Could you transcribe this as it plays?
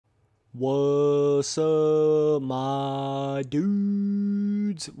What's up, my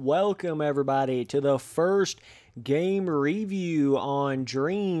dudes? Welcome, everybody, to the first game review on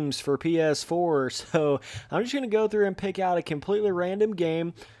Dreams for PS4. So, I'm just going to go through and pick out a completely random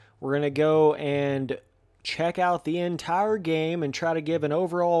game. We're going to go and check out the entire game and try to give an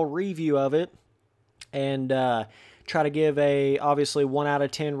overall review of it. And try to give a obviously 1 out of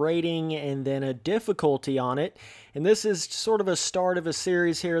 10 rating and then a difficulty on it. And this is sort of a start of a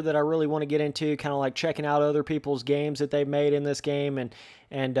series here that I really want to get into, kind of like checking out other people's games that they've made in this game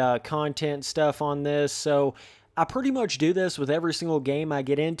and content stuff on this. So I pretty much do this with every single game I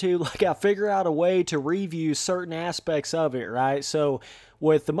get into. Like, I figure out a way to review certain aspects of it, right? So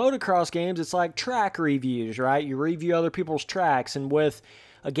with the motocross games, it's like track reviews, right? You review other people's tracks. And with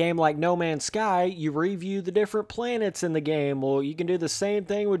a game like No Man's Sky, you review the different planets in the game. Well, you can do the same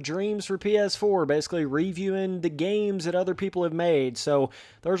thing with Dreams for PS4, basically reviewing the games that other people have made. So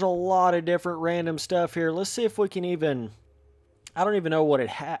there's a lot of different random stuff here. Let's see if we can even... I don't even know what it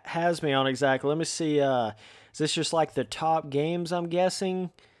has me on exactly. Let me see. Is this just like the top games, I'm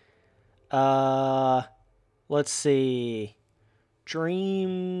guessing? Let's see.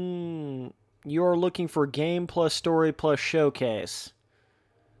 Dream... You're looking for game plus story plus showcase.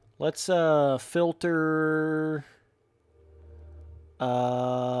 Let's filter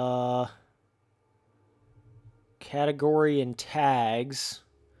category and tags.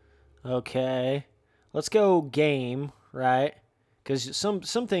 Okay. Let's go game, right? Because some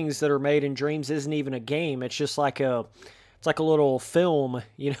things that are made in Dreams isn't even a game. It's just like a little film,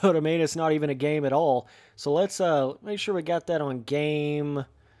 you know what I mean? It's not even a game at all. So let's make sure we got that on game.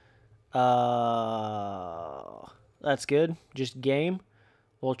 That's good. Just game.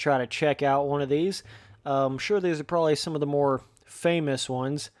 We'll try to check out one of these. I'm sure these are probably some of the more famous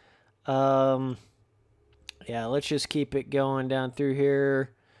ones. Yeah, let's just keep it going down through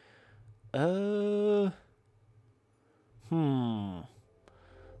here.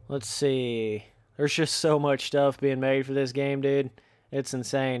 Let's see. There's just so much stuff being made for this game, dude. It's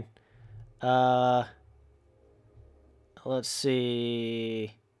insane. Let's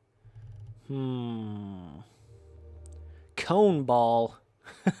see. Cone ball.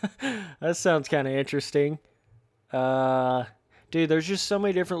 That sounds kind of interesting. Dude, there's just so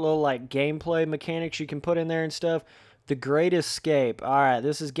many different little like gameplay mechanics you can put in there and stuff. The Great Escape. Alright,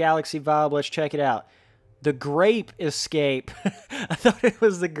 this is Galaxy Vibe. Let's check it out. The Grape Escape. I thought it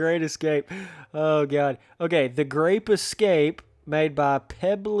was the Great Escape. Oh, God. Okay, The Grape Escape, made by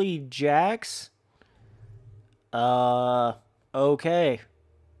Pebbly Jacks. Okay.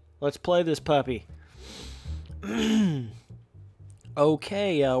 Let's play this puppy.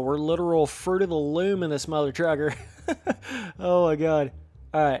 Okay, we're literal Fruit of the Loom in this mother trucker. Oh my god.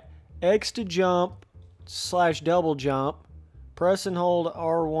 Alright. X to jump / double jump. Press and hold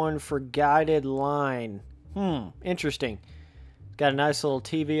R1 for guided line. Interesting. Got a nice little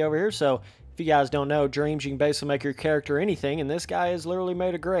TV over here. So, if you guys don't know, Dreams, you can basically make your character anything, and this guy has literally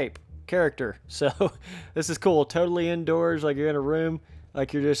made a grape character. So, this is cool. Totally indoors, like you're in a room,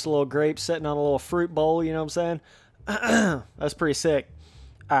 like you're just a little grape sitting on a little fruit bowl, you know what I'm saying? That's pretty sick.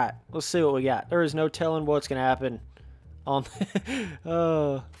 Alright, let's see what we got. There is no telling what's going to happen on...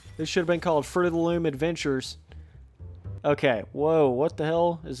 this should have been called Fruit of the Loom Adventures. Okay, whoa, what the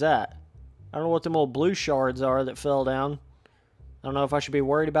hell is that? I don't know what them old blue shards are that fell down. I don't know if I should be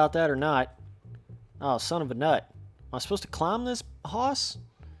worried about that or not. Oh, son of a nut. Am I supposed to climb this hoss?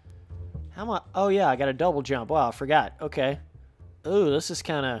 How am I... Oh, yeah, I got a double jump. Wow, I forgot. Okay. Ooh, this is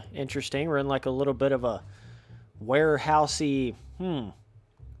kind of interesting. We're in like a little bit of a warehousey, Ooh,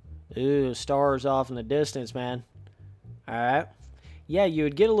 stars off in the distance, man. Alright. Yeah, you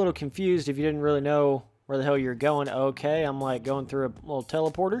would get a little confused if you didn't really know where the hell you're going. Okay, I'm like going through a little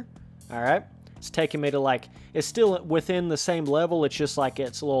teleporter. Alright. It's taking me to like, it's still within the same level, it's just like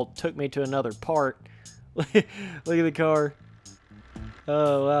it's a little, took me to another part. Look at the car.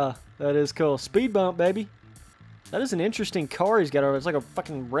 Oh, wow. That is cool. Speed bump, baby. That is an interesting car he's got over. It's like a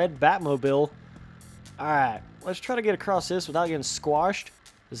fucking red Batmobile. Alright, let's try to get across this without getting squashed.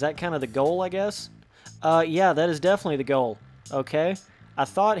 Is that kind of the goal, I guess? Yeah, that is definitely the goal. Okay. I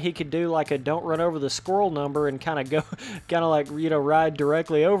thought he could do like a don't run over the squirrel number and kind of go, kind of like, you know, ride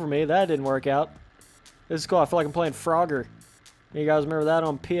directly over me. That didn't work out. This is cool. I feel like I'm playing Frogger. You guys remember that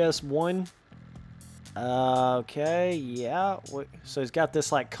on PS1? Okay, yeah. So he's got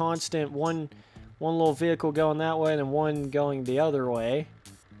this like constant one little vehicle going that way and then one going the other way.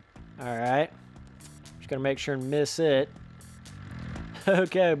 Alright. Just gotta make sure and miss it.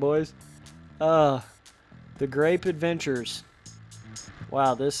 Okay, boys. The Grape Adventures.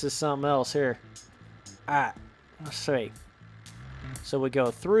 Wow, this is something else here. Alright, let's see. So we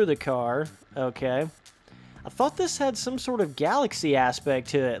go through the car. Okay. I thought this had some sort of galaxy aspect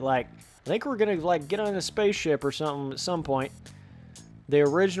to it. Like, I think we're gonna like get on a spaceship or something at some point. The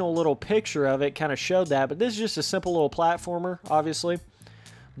original little picture of it kind of showed that, but this is just a simple little platformer, obviously.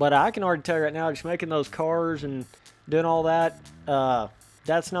 But I can already tell you right now, just making those cars and doing all that,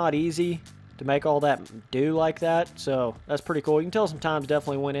 that's not easy to make all that do like that. So that's pretty cool. You can tell some times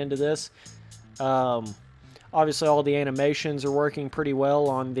definitely went into this. Obviously, all the animations are working pretty well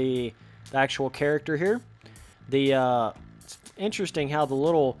on the actual character here. It's interesting how the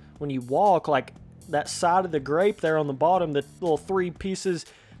little, when you walk, like that side of the grape there on the bottom, the little 3 pieces,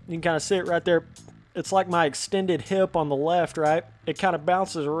 you can kind of see it right there. It's like my extended hip on the left, right? It kind of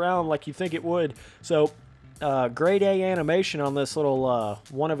bounces around like you think it would. So, grade A animation on this little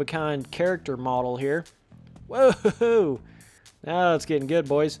one-of-a-kind character model here. Whoa! Now it's getting good,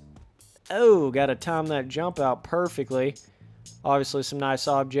 boys. Oh, got to time that jump out perfectly. Obviously, some nice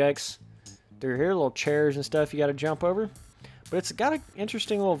objects through here, little chairs and stuff you got to jump over. But it's got an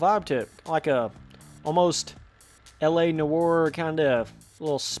interesting little vibe to it, like a almost LA Noire kind of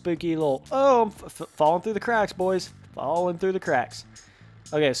little spooky little. Oh, I'm falling through the cracks, boys. Falling through the cracks.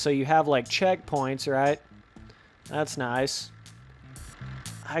 Okay, so you have like checkpoints, right? That's nice.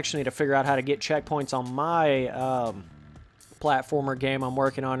 I actually need to figure out how to get checkpoints on my platformer game I'm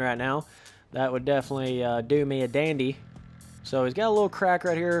working on right now. That would definitely do me a dandy. So he's got a little crack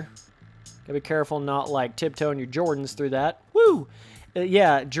right here. Gotta be careful not like tiptoeing your Jordans through that. Woo!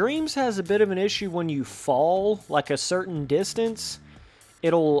 Yeah, Dreams has a bit of an issue when you fall like a certain distance.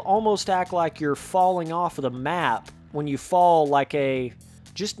 It'll almost act like you're falling off of the map when you fall like a,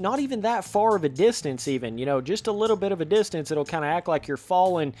 just not even that far of a distance even, you know, just a little bit of a distance. It'll kind of act like you're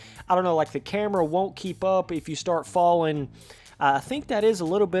falling. I don't know, like the camera won't keep up if you start falling. I think that is a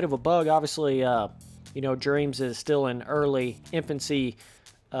little bit of a bug. Obviously, you know, Dreams is still in early infancy,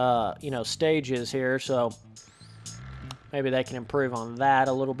 you know, stages here, so maybe they can improve on that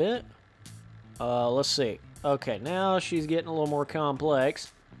a little bit. Let's see. Okay, now she's getting a little more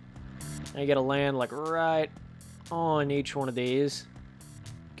complex. I gotta land like right on each one of these.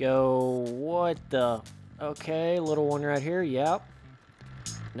 Go, what the? Okay, little one right here, yep.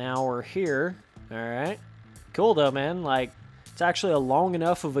 Now we're here. Alright. Cool though, man. Like, it's actually a long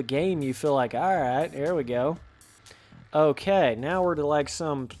enough of a game you feel like, alright, there we go. Okay, now we're to like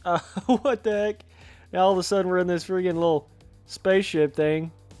some, what the heck? Now all of a sudden we're in this freaking little spaceship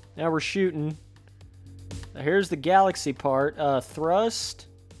thing. Now we're shooting. Now here's the galaxy part. Thruster,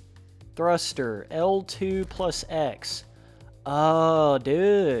 L2 plus X. Oh,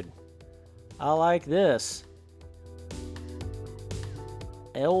 dude. I like this.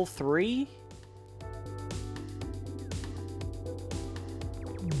 L3?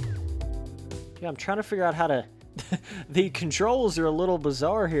 Yeah, I'm trying to figure out how to... The controls are a little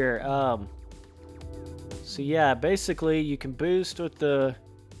bizarre here. So yeah, basically you can boost with the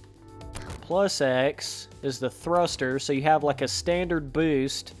plus X is the thruster. So you have like a standard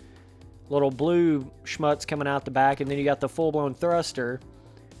boost, little blue schmutz coming out the back, and then you got the full-blown thruster,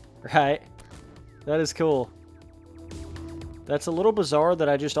 right? That is cool. That's a little bizarre that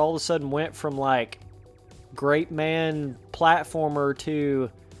I just all of a sudden went from like Great Man platformer to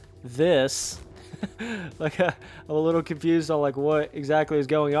this. Like I'm a little confused on like what exactly is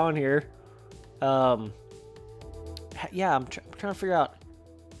going on here. Yeah, I'm trying to figure out.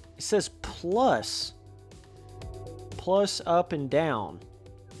 It says plus up and down.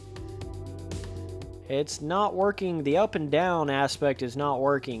 It's not working. The up and down aspect is not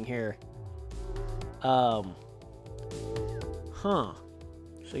working here. Huh.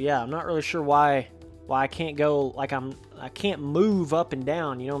 So yeah, I'm not really sure why I can't go like I can't move up and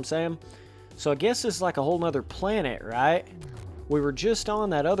down, you know what I'm saying? So I guess this is like a whole nother planet, right? We were just on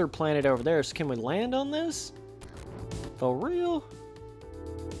that other planet over there, so can we land on this? For real?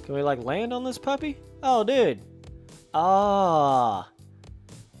 Can we like land on this puppy? Oh, dude. Ah.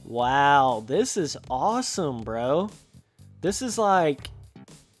 Wow, this is awesome, bro. This is like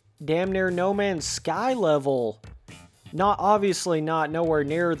damn near No Man's Sky level. Not obviously not nowhere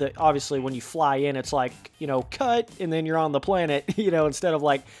near the, obviously when you fly in it's like, you know, cut and then you're on the planet, you know, instead of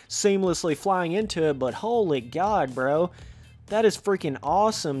like seamlessly flying into it. But holy God, bro, that is freaking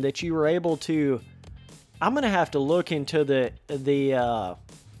awesome that you were able to. I'm gonna have to look into the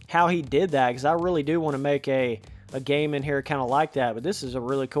how he did that, because I really do want to make a game in here kind of like that. But this is a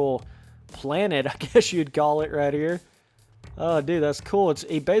really cool planet, I guess you'd call it, right here. Oh, dude, that's cool.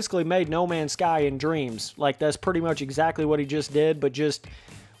 He basically made No Man's Sky in Dreams. Like, that's pretty much exactly what he just did, but just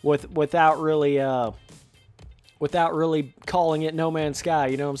without really calling it No Man's Sky,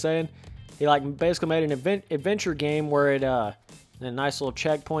 you know what I'm saying? He, like, basically made an adventure game where it, And a nice little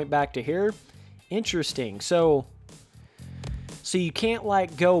checkpoint back to here. Interesting. So you can't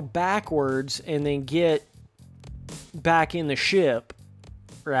like go backwards and then get back in the ship,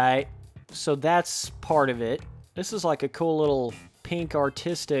 right? So that's part of it. This is like a cool little pink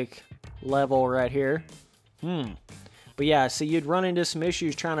artistic level right here. But yeah, so you'd run into some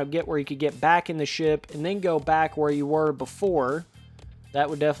issues trying to get where you could get back in the ship and then go back where you were before. That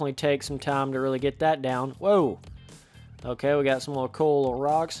would definitely take some time to really get that down. Whoa. Okay, we got some little cool little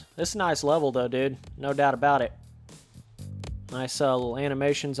rocks. This is a nice level though, dude. No doubt about it. Nice little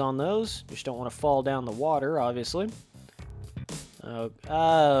animations on those. Just don't want to fall down the water, obviously.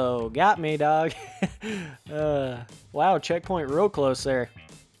 Oh, got me, dog. Wow, checkpoint real close there.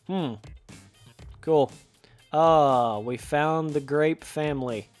 Cool. Oh, we found the Grape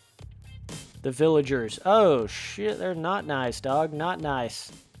family. The villagers. Oh, shit, they're not nice, dog. Not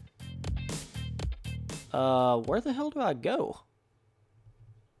nice. Where the hell do I go?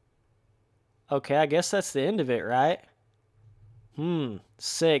 Okay, I guess that's the end of it, right?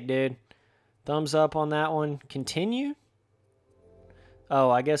 Sick, dude. Thumbs up on that one. Continue? Oh,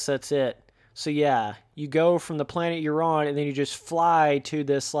 I guess that's it. So yeah, you go from the planet you're on, and then you just fly to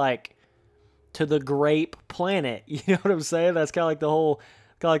this, like, to the Grape planet. You know what I'm saying? That's kind of like the whole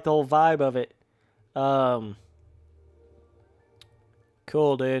vibe of it.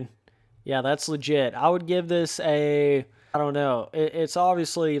 Cool, dude. Yeah, that's legit. I would give this a, I don't know. It's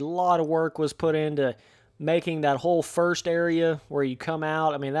obviously a lot of work was put into making that whole first area where you come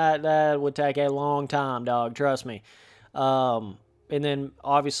out. I mean, that would take a long time, dog. Trust me. And then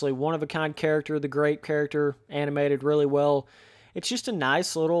obviously one-of-a-kind character, the Grape character, animated really well. It's just a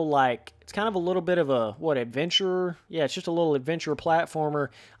nice little, like, it's kind of a little bit of a, adventure? Yeah, it's just a little adventure platformer.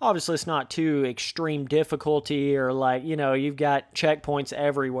 Obviously, it's not too extreme difficulty or, like, you know, you've got checkpoints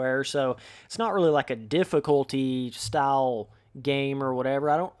everywhere. So it's not really like a difficulty style game or whatever.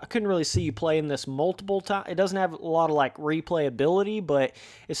 I couldn't really see you playing this multiple times. It doesn't have a lot of, like, replayability, but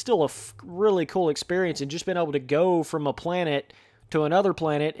it's still a really cool experience. And just being able to go from a planet to another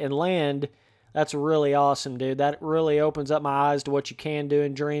planet and land, that's really awesome, dude. That really opens up my eyes to what you can do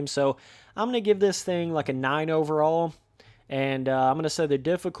in Dreams. So I'm going to give this thing like a 9 overall. And I'm going to say the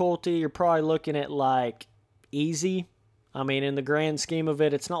difficulty, you're probably looking at like easy. I mean, in the grand scheme of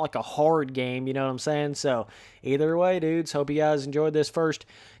it, it's not like a hard game, you know what I'm saying? So either way, dudes, hope you guys enjoyed this first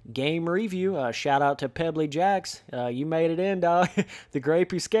game review. Shout out to Pebbly Jacks. You made it in, dog. The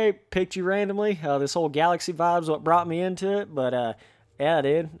Grape Escape picked you randomly. This whole Galaxy vibe's what brought me into it. But yeah,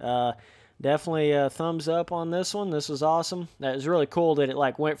 dude. Definitely thumbs up on this one. This was awesome. That was really cool that it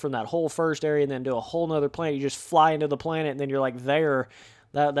like went from that whole first area and then to a whole nother planet. You just fly into the planet and then you're like there.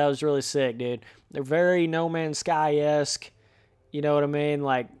 That was really sick, dude. They're very No Man's Sky-esque. You know what I mean?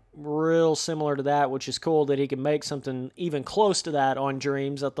 Like real similar to that, which is cool that he can make something even close to that on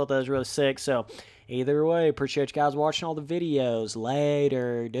Dreams. I thought that was really sick. So either way, appreciate you guys watching all the videos.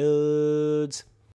 Later, dudes.